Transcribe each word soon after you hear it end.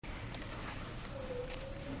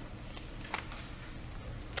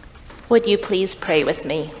Would you please pray with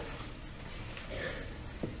me?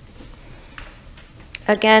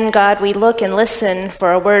 Again, God, we look and listen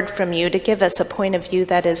for a word from you to give us a point of view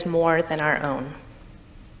that is more than our own.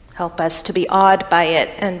 Help us to be awed by it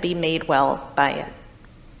and be made well by it.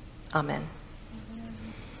 Amen.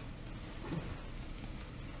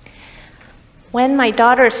 When my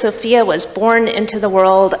daughter Sophia was born into the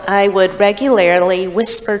world, I would regularly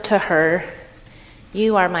whisper to her,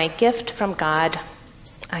 "You are my gift from God.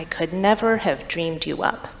 I could never have dreamed you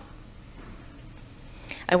up."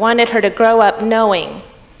 I wanted her to grow up knowing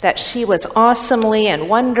that she was awesomely and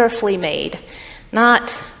wonderfully made,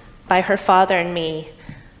 not by her father and me,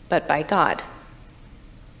 but by God,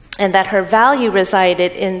 and that her value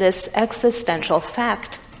resided in this existential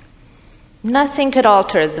fact. Nothing could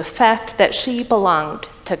alter the fact that she belonged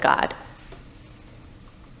to God.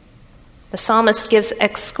 The psalmist gives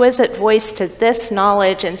exquisite voice to this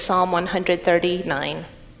knowledge in Psalm 139,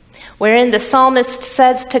 wherein the psalmist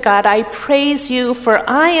says to God, "I praise you, for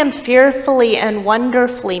I am fearfully and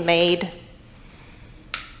wonderfully made."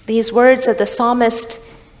 These words of the psalmist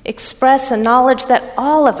express a knowledge that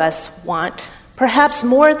all of us want, perhaps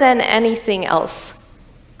more than anything else,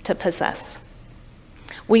 to possess.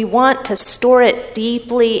 We want to store it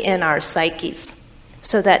deeply in our psyches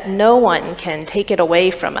so that no one can take it away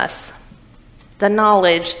from us. The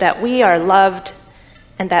knowledge that we are loved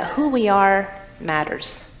and that who we are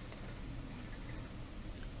matters.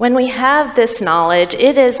 When we have this knowledge,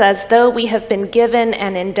 it is as though we have been given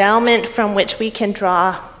an endowment from which we can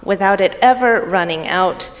draw, without it ever running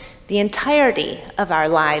out, the entirety of our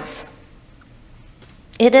lives.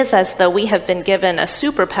 It is as though we have been given a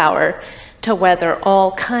superpower to weather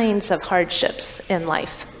all kinds of hardships in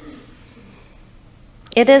life.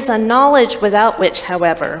 It is a knowledge without which,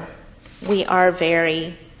 however, we are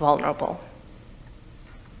very vulnerable.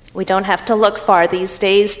 We don't have to look far these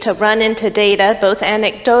days to run into data, both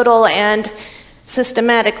anecdotal and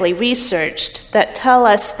systematically researched, that tell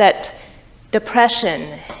us that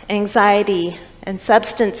depression, anxiety, and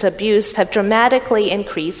substance abuse have dramatically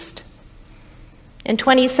increased. In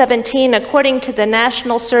 2017, according to the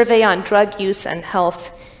National Survey on Drug Use and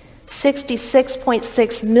Health,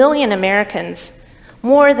 66.6 million Americans,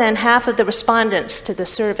 more than half of the respondents to the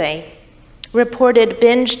survey, reported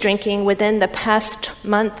binge drinking within the past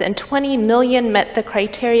month, and 20 million met the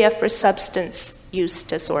criteria for substance use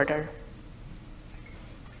disorder.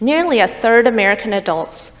 Nearly a third of American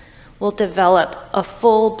adults will develop a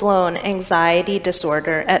full-blown anxiety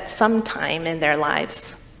disorder at some time in their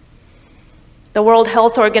lives. The World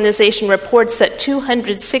Health Organization reports that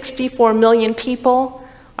 264 million people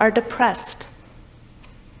are depressed.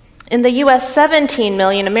 In the US, 17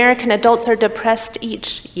 million American adults are depressed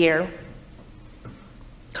each year.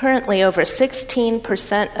 Currently, over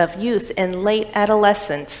 16% of youth in late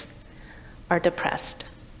adolescence are depressed.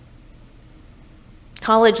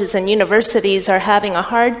 Colleges and universities are having a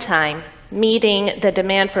hard time meeting the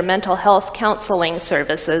demand for mental health counseling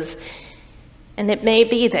services, and it may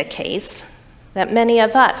be the case that many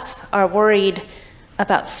of us are worried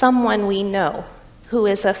about someone we know who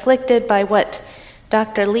is afflicted by what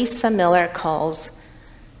Dr. Lisa Miller calls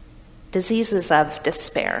diseases of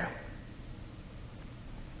despair.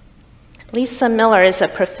 Lisa Miller is a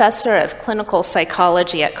professor of clinical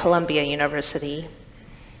psychology at Columbia University,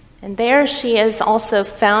 and there she is also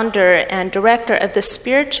founder and director of the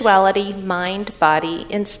Spirituality Mind-Body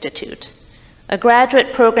Institute, a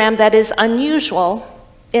graduate program that is unusual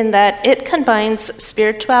in that it combines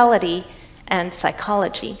spirituality and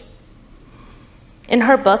psychology. In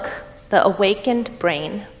her book, The Awakened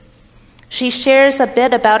Brain, she shares a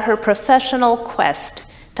bit about her professional quest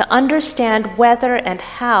to understand whether and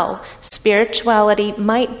how spirituality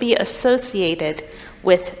might be associated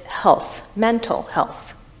with health, mental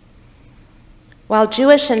health. While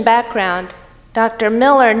Jewish in background, Dr.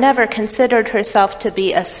 Miller never considered herself to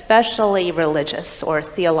be especially religious or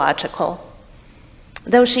theological.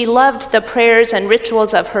 Though she loved the prayers and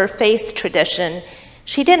rituals of her faith tradition,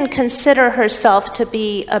 she didn't consider herself to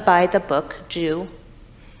be a by-the-book Jew.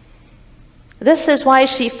 This is why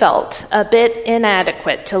she felt a bit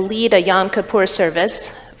inadequate to lead a Yom Kippur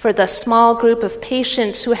service for the small group of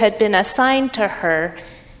patients who had been assigned to her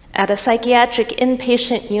at a psychiatric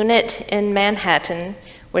inpatient unit in Manhattan,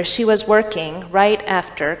 where she was working right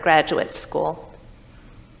after graduate school.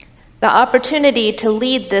 The opportunity to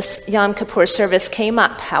lead this Yom Kippur service came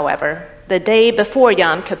up, however, the day before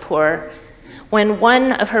Yom Kippur, when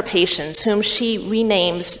one of her patients, whom she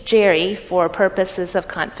renames Jerry for purposes of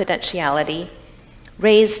confidentiality,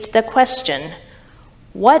 raised the question,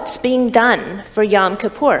 "What's being done for Yom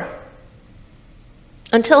Kippur?"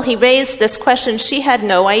 Until he raised this question, she had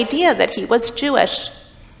no idea that he was Jewish.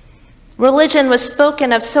 Religion was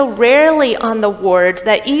spoken of so rarely on the ward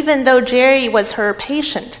that even though Jerry was her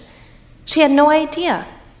patient, she had no idea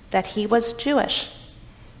that he was Jewish.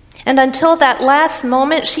 And until that last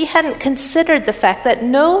moment, she hadn't considered the fact that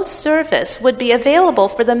no service would be available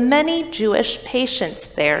for the many Jewish patients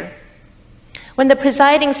there. When the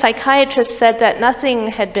presiding psychiatrist said that nothing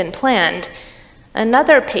had been planned,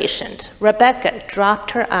 another patient, Rebecca,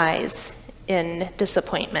 dropped her eyes in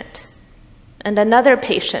disappointment. And another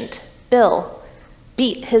patient, Bill,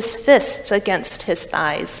 beat his fists against his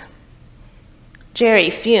thighs. Jerry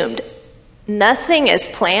fumed. Nothing is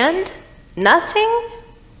planned? Nothing?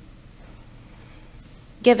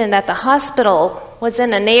 Given that the hospital was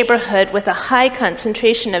in a neighborhood with a high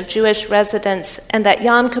concentration of Jewish residents and that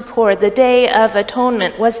Yom Kippur, the Day of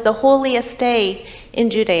Atonement, was the holiest day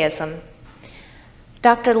in Judaism,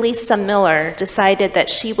 Dr. Lisa Miller decided that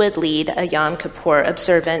she would lead a Yom Kippur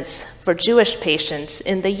observance for Jewish patients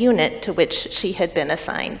in the unit to which she had been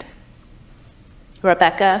assigned.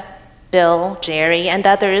 Rebecca, Bill, Jerry, and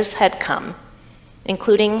others had come,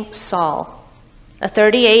 including Saul, a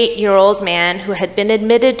 38-year-old man who had been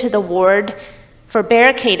admitted to the ward for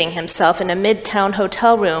barricading himself in a midtown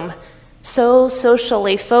hotel room, so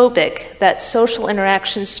socially phobic that social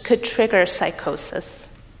interactions could trigger psychosis.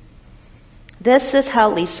 This is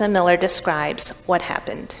how Lisa Miller describes what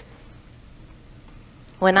happened.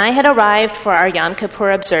 When I had arrived for our Yom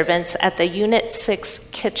Kippur observance at the Unit 6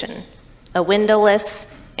 kitchen, a windowless,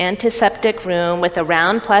 antiseptic room with a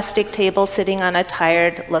round plastic table sitting on a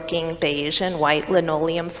tired-looking beige and white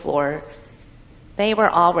linoleum floor, they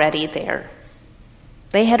were already there.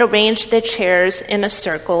 They had arranged their chairs in a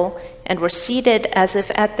circle and were seated as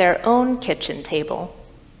if at their own kitchen table,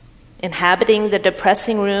 inhabiting the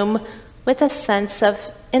depressing room with a sense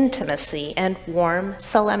of intimacy and warm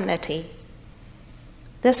solemnity.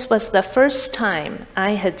 This was the first time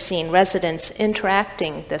I had seen residents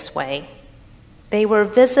interacting this way. They were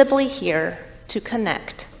visibly here to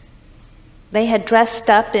connect. They had dressed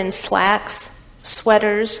up in slacks,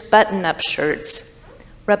 sweaters, button-up shirts.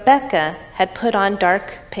 Rebecca had put on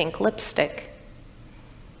dark pink lipstick.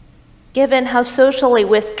 Given how socially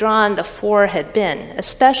withdrawn the four had been,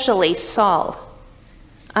 especially Saul,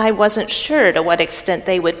 I wasn't sure to what extent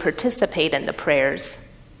they would participate in the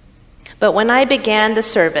prayers. But when I began the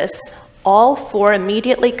service, all four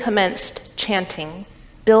immediately commenced chanting,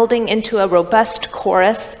 building into a robust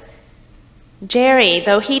chorus. Jerry,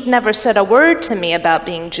 though he'd never said a word to me about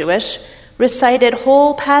being Jewish, recited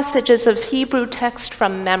whole passages of Hebrew text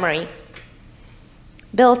from memory.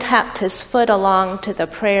 Bill tapped his foot along to the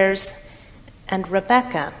prayers, and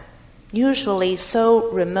Rebecca, usually so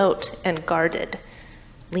remote and guarded,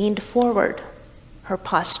 leaned forward, her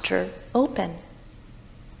posture open.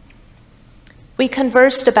 We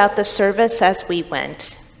conversed about the service as we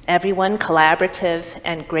went, everyone collaborative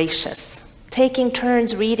and gracious, taking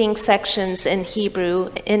turns reading sections in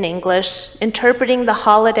Hebrew, in English, interpreting the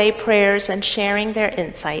holiday prayers and sharing their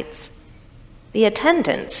insights. The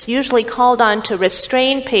attendants, usually called on to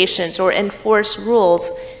restrain patients or enforce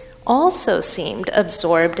rules, also seemed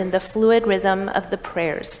absorbed in the fluid rhythm of the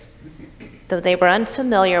prayers. Though they were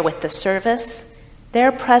unfamiliar with the service,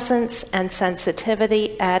 their presence and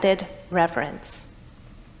sensitivity added reverence.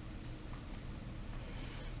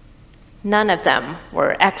 None of them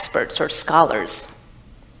were experts or scholars.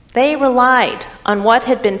 They relied on what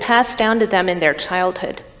had been passed down to them in their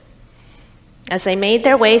childhood. As they made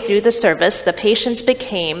their way through the service, the patients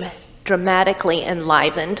became dramatically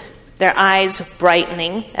enlivened, their eyes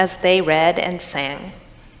brightening as they read and sang.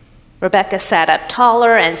 Rebecca sat up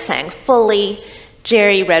taller and sang fully.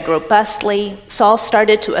 Jerry read robustly. Saul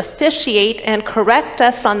started to officiate and correct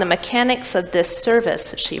us on the mechanics of this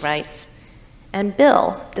service, she writes. And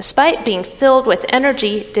Bill, despite being filled with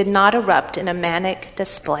energy, did not erupt in a manic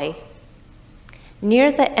display.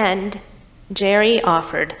 Near the end, Jerry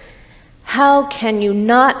offered, "How can you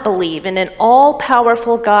not believe in an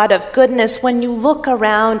all-powerful God of goodness when you look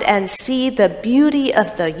around and see the beauty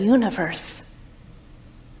of the universe?"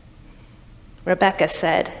 Rebecca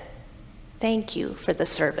said, "Thank you for the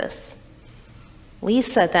service."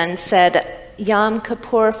 Lisa then said, "Yom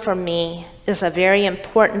Kippur for me is a very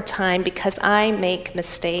important time because I make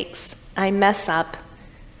mistakes. I mess up.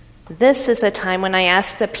 This is a time when I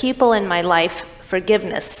ask the people in my life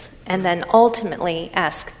forgiveness and then ultimately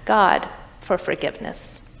ask God for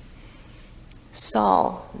forgiveness."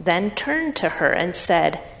 Saul then turned to her and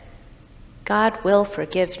said, "God will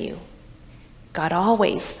forgive you. God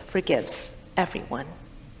always forgives everyone."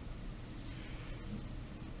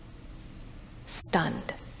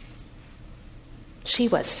 Stunned, she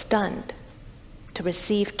was stunned to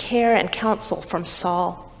receive care and counsel from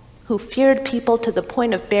Saul, who feared people to the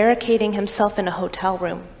point of barricading himself in a hotel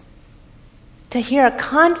room. To hear a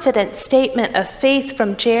confident statement of faith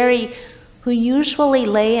from Jerry, who usually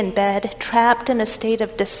lay in bed, trapped in a state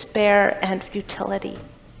of despair and futility.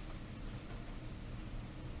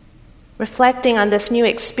 Reflecting on this new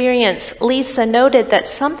experience, Lisa noted that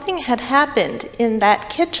something had happened in that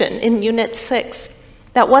kitchen in Unit 6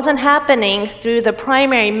 that wasn't happening through the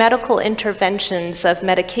primary medical interventions of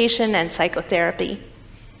medication and psychotherapy,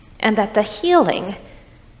 and that the healing,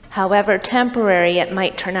 however temporary it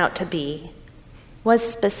might turn out to be, was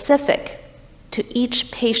specific to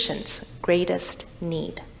each patient's greatest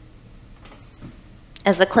need.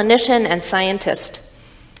 As a clinician and scientist,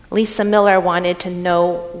 Lisa Miller wanted to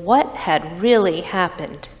know what had really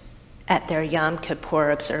happened at their Yom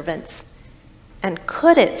Kippur observance, and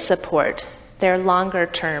could it support their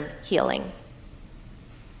longer-term healing.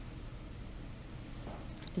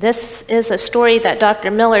 This is a story that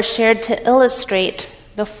Dr. Miller shared to illustrate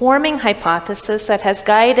the forming hypothesis that has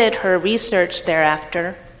guided her research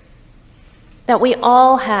thereafter, that we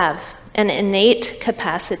all have an innate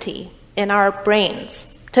capacity in our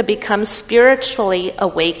brains to become spiritually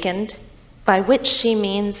awakened, by which she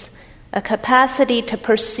means a capacity to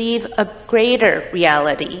perceive a greater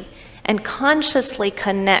reality and consciously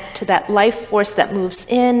connect to that life force that moves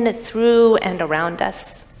in, through, and around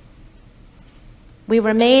us. We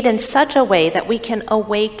were made in such a way that we can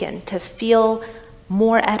awaken to feel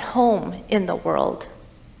more at home in the world,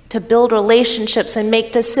 to build relationships and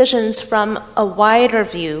make decisions from a wider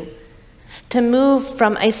view, to move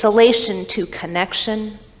from isolation to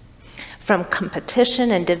connection, from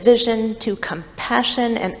competition and division to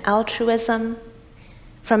compassion and altruism,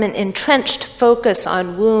 from an entrenched focus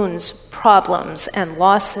on wounds, problems, and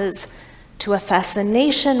losses to a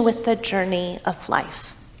fascination with the journey of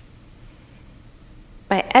life.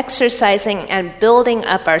 By exercising and building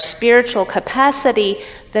up our spiritual capacity,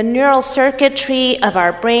 the neural circuitry of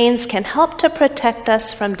our brains can help to protect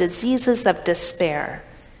us from diseases of despair.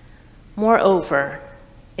 Moreover,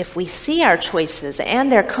 if we see our choices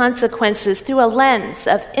and their consequences through a lens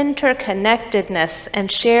of interconnectedness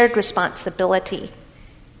and shared responsibility,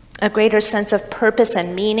 a greater sense of purpose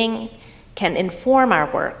and meaning can inform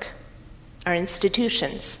our work, our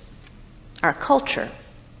institutions, our culture.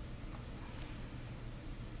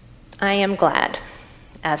 I am glad,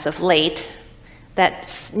 as of late,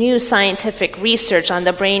 that new scientific research on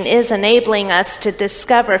the brain is enabling us to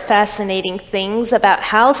discover fascinating things about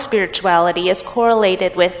how spirituality is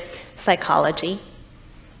correlated with psychology.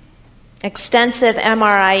 Extensive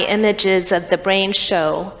MRI images of the brain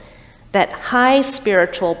show that high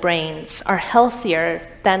spiritual brains are healthier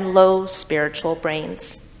than low spiritual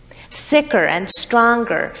brains, thicker and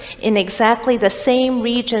stronger in exactly the same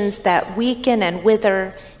regions that weaken and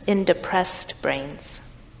wither in depressed brains.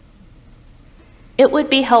 It would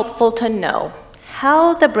be helpful to know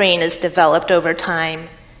how the brain is developed over time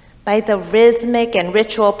by the rhythmic and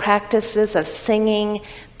ritual practices of singing,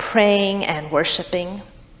 praying, and worshiping.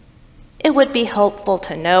 It would be helpful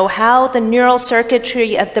to know how the neural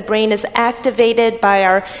circuitry of the brain is activated by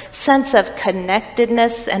our sense of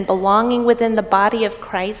connectedness and belonging within the body of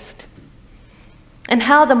Christ, and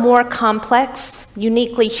how the more complex,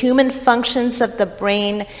 uniquely human functions of the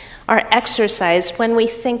brain are exercised when we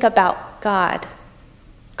think about God,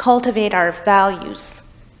 cultivate our values,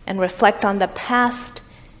 and reflect on the past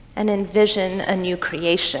and envision a new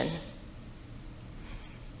creation.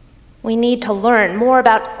 We need to learn more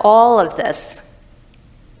about all of this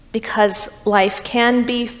because life can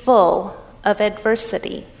be full of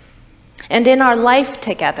adversity. And in our life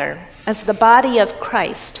together, as the body of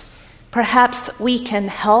Christ, perhaps we can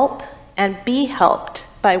help and be helped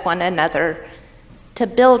by one another to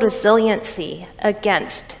build resiliency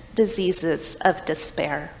against diseases of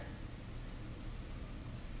despair.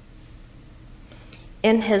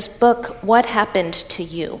 In his book, What Happened to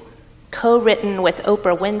You?, co-written with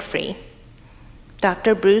Oprah Winfrey,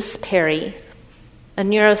 Dr. Bruce Perry, a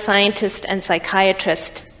neuroscientist and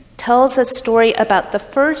psychiatrist, tells a story about the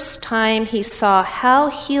first time he saw how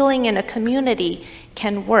healing in a community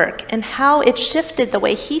can work and how it shifted the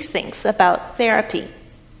way he thinks about therapy.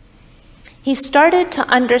 He started to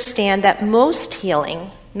understand that most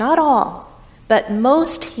healing, not all, but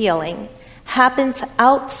most healing happens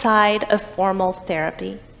outside of formal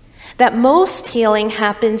therapy, that most healing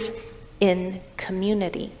happens in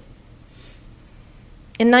community.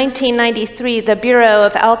 In 1993, the Bureau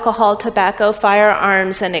of Alcohol, Tobacco,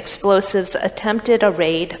 Firearms, and Explosives attempted a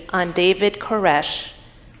raid on David Koresh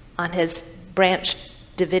on his Branch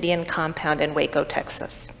Davidian compound in Waco,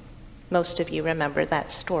 Texas. Most of you remember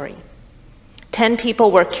that story. 10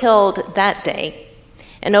 people were killed that day,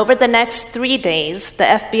 and over the next 3 days, the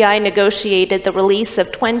FBI negotiated the release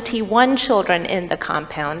of 21 children in the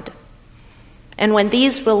compound. And when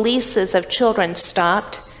these releases of children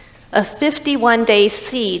stopped, a 51-day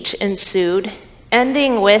siege ensued,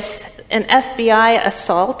 ending with an FBI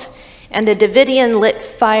assault and a Davidian-lit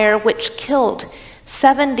fire which killed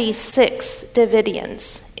 76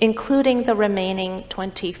 Davidians, including the remaining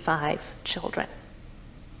 25 children.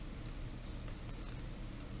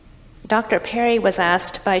 Dr. Perry was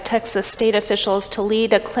asked by Texas state officials to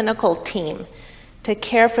lead a clinical team to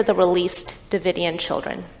care for the released Davidian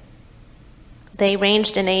children. They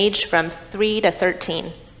ranged in age from 3 to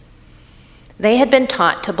 13. They had been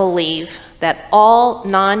taught to believe that all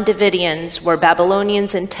non-Davidians were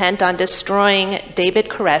Babylonians intent on destroying David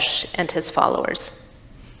Koresh and his followers.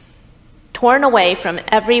 Torn away from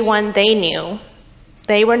everyone they knew,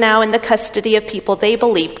 they were now in the custody of people they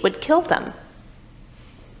believed would kill them.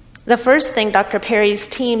 The first thing Dr. Perry's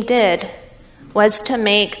team did was to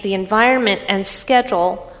make the environment and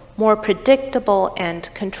schedule more predictable and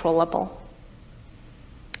controllable.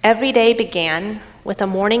 Every day began with a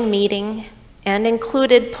morning meeting and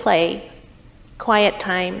included play, quiet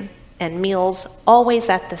time, and meals, always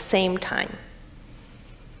at the same time.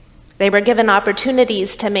 They were given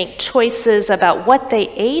opportunities to make choices about what they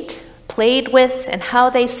ate, played with, and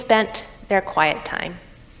how they spent their quiet time.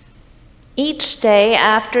 Each day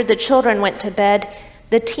after the children went to bed,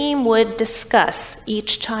 the team would discuss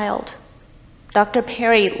each child. Dr.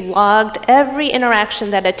 Perry logged every interaction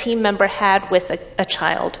that a team member had with a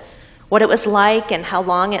child, what it was like and how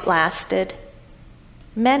long it lasted.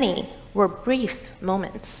 Many were brief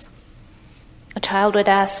moments. A child would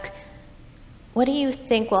ask, "What do you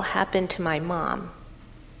think will happen to my mom?"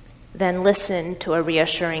 Then listen to a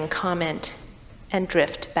reassuring comment and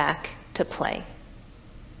drift back to play.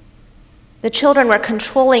 The children were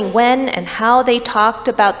controlling when and how they talked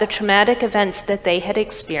about the traumatic events that they had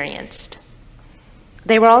experienced.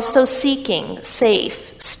 They were also seeking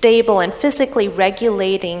safe, stable, and physically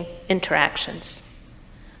regulating interactions.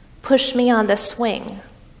 Push me on the swing.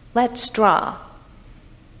 Let's draw.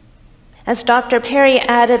 As Dr. Perry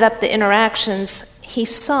added up the interactions, he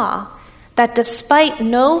saw that despite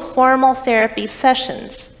no formal therapy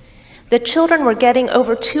sessions, the children were getting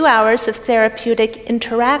over 2 hours of therapeutic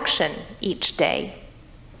interaction each day.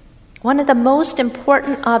 One of the most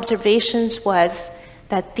important observations was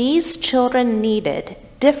that these children needed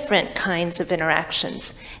different kinds of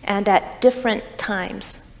interactions and at different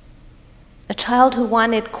times. A child who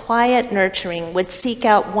wanted quiet nurturing would seek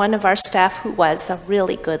out one of our staff who was a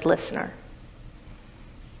really good listener.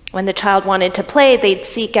 When the child wanted to play, they'd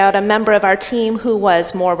seek out a member of our team who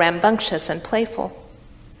was more rambunctious and playful.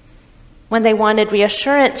 When they wanted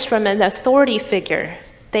reassurance from an authority figure,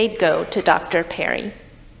 they'd go to Dr. Perry.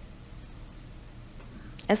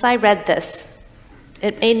 As I read this,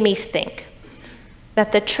 it made me think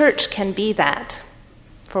that the church can be that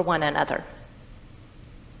for one another.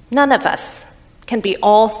 None of us can be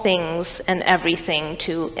all things and everything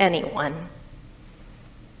to anyone.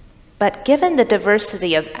 But given the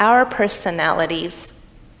diversity of our personalities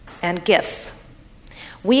and gifts,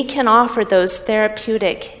 we can offer those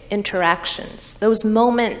therapeutic interactions, those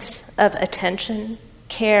moments of attention,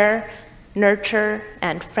 care, nurture,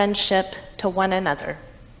 and friendship to one another.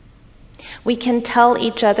 We can tell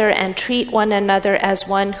each other and treat one another as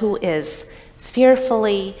one who is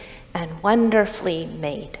fearfully and wonderfully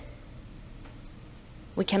made.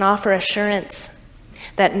 We can offer assurance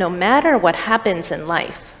that no matter what happens in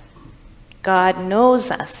life, God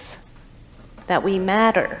knows us, that we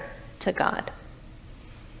matter to God.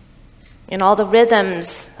 In all the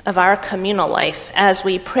rhythms of our communal life, as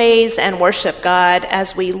we praise and worship God,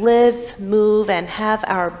 as we live, move, and have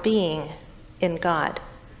our being in God,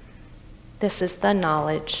 this is the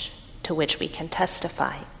knowledge to which we can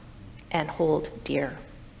testify and hold dear.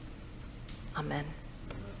 Amen.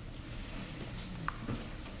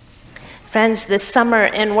 Friends, this summer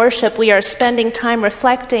in worship, we are spending time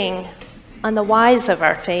reflecting on the whys of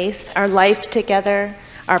our faith, our life together,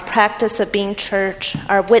 our practice of being church,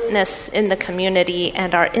 our witness in the community,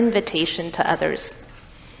 and our invitation to others.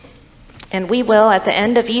 And we will, at the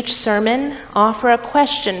end of each sermon, offer a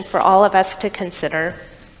question for all of us to consider.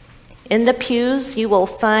 In the pews, you will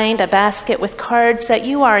find a basket with cards that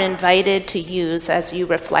you are invited to use as you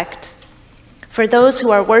reflect. For those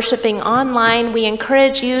who are worshiping online, we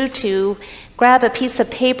encourage you to grab a piece of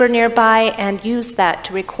paper nearby and use that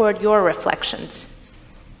to record your reflections.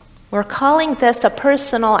 We're calling this a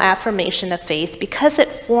personal affirmation of faith because it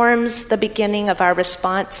forms the beginning of our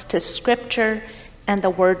response to Scripture and the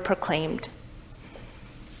word proclaimed.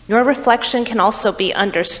 Your reflection can also be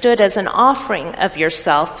understood as an offering of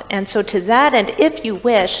yourself, and so to that end, if you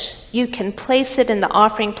wish, you can place it in the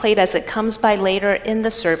offering plate as it comes by later in the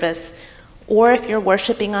service, or if you're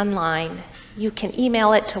worshiping online, you can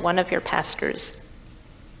email it to one of your pastors.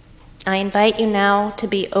 I invite you now to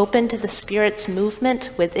be open to the Spirit's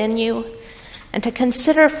movement within you and to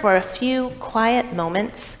consider for a few quiet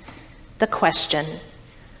moments the question,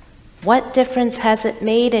 what difference has it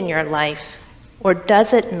made in your life, or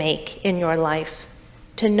does it make in your life,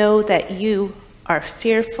 to know that you are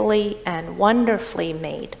fearfully and wonderfully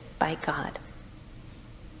made by God?